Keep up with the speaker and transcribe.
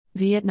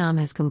Vietnam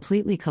has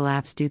completely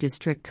collapsed due to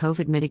strict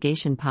COVID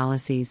mitigation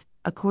policies,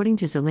 according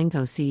to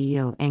Zilingo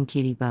CEO Anh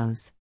Kitty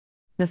Bose.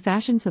 The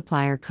fashion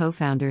supplier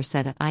co-founder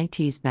said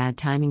it's bad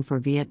timing for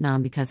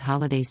Vietnam because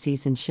holiday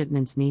season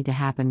shipments need to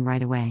happen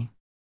right away.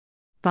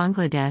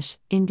 Bangladesh,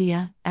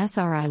 India,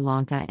 Sri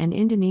Lanka and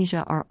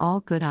Indonesia are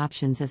all good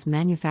options as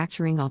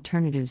manufacturing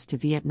alternatives to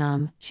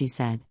Vietnam, she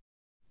said.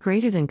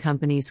 Greater than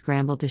companies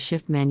scrambled to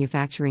shift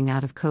manufacturing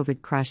out of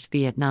COVID-crushed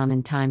Vietnam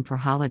in time for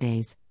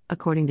holidays,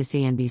 according to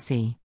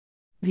CNBC.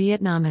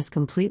 Vietnam has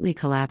completely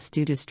collapsed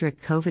due to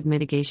strict COVID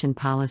mitigation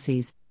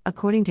policies,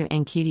 according to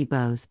Anh Kitty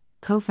Bose,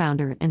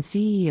 co-founder and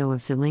CEO of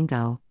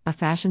Zilingo, a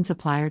fashion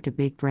supplier to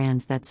big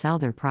brands that sell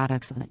their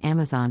products on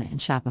Amazon and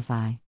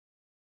Shopify.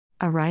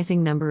 A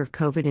rising number of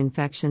COVID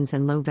infections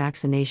and low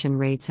vaccination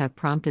rates have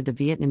prompted the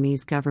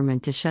Vietnamese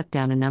government to shut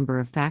down a number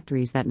of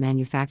factories that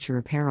manufacture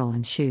apparel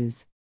and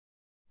shoes.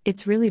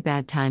 It's really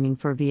bad timing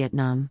for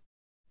Vietnam.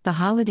 The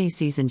holiday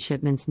season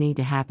shipments need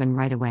to happen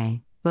right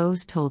away,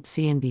 Bose told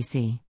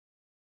CNBC.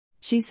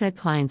 She said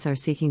clients are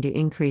seeking to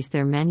increase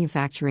their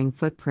manufacturing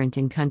footprint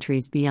in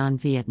countries beyond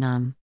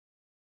Vietnam.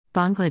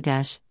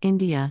 Bangladesh,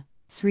 India,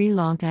 Sri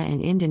Lanka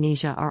and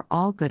Indonesia are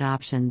all good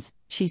options,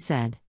 she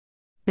said.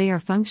 They are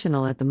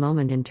functional at the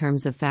moment in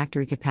terms of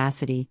factory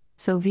capacity,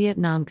 so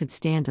Vietnam could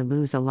stand to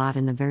lose a lot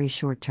in the very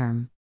short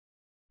term.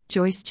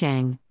 Joyce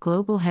Chang,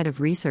 global head of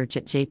research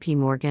at JP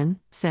Morgan,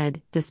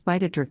 said,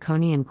 despite a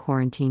draconian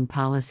quarantine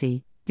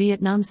policy,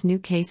 Vietnam's new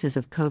cases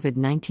of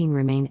COVID-19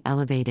 remain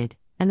elevated,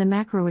 and the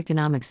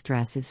macroeconomic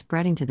stress is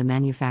spreading to the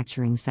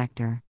manufacturing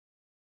sector.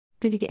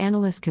 FIDIC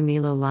analyst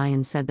Camilo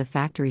Lyon said the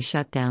factory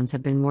shutdowns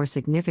have been more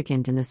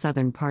significant in the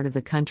southern part of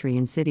the country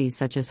in cities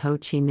such as Ho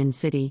Chi Minh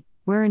City,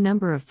 where a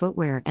number of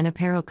footwear and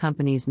apparel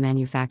companies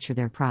manufacture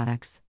their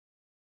products.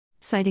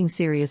 Citing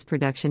serious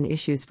production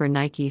issues for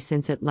Nike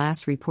since it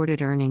last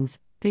reported earnings,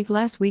 FIDIC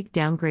last week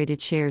downgraded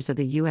shares of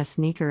the U.S.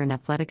 sneaker and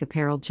athletic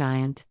apparel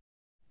giant.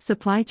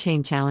 Supply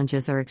chain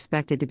challenges are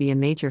expected to be a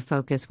major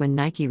focus when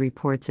Nike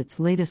reports its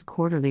latest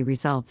quarterly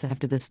results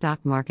after the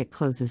stock market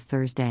closes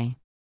Thursday.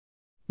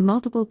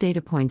 Multiple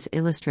data points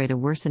illustrate a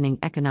worsening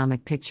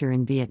economic picture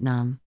in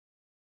Vietnam.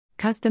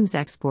 Customs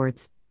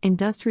exports,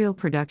 industrial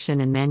production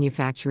and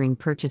manufacturing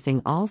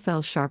purchasing all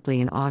fell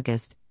sharply in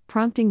August,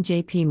 prompting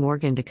JP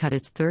Morgan to cut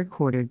its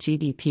third-quarter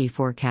GDP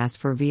forecast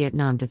for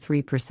Vietnam to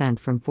 3%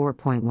 from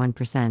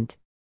 4.1%.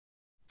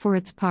 For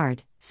its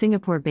part,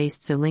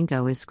 Singapore-based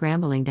Zilingo is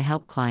scrambling to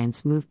help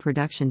clients move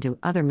production to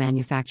other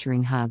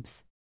manufacturing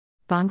hubs.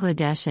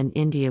 Bangladesh and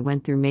India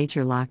went through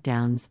major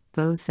lockdowns,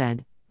 Bose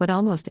said, but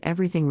almost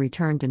everything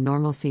returned to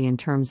normalcy in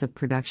terms of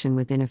production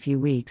within a few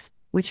weeks,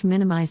 which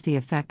minimized the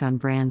effect on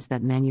brands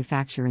that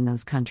manufacture in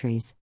those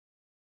countries.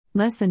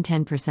 Less than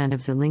 10% of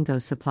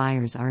Zilingo's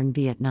suppliers are in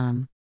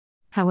Vietnam.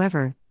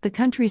 However, the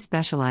country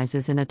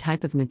specializes in a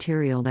type of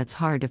material that's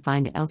hard to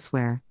find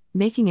elsewhere,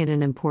 making it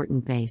an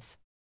important base.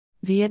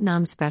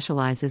 Vietnam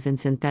specializes in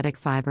synthetic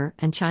fiber,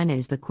 and China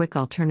is the quick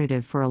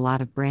alternative for a lot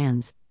of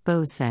brands,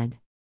 Bose said.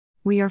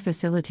 We are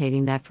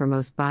facilitating that for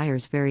most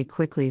buyers very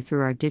quickly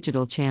through our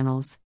digital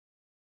channels.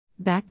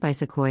 Backed by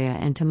Sequoia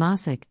and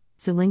Temasek,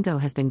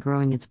 Zilingo has been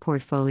growing its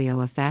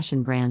portfolio of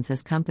fashion brands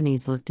as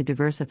companies look to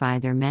diversify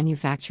their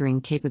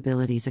manufacturing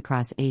capabilities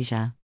across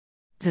Asia.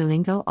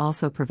 Zilingo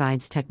also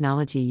provides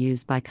technology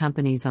used by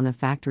companies on the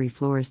factory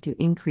floors to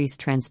increase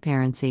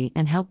transparency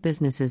and help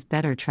businesses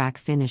better track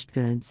finished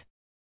goods.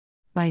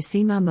 By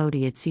Seema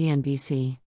Modi at CNBC.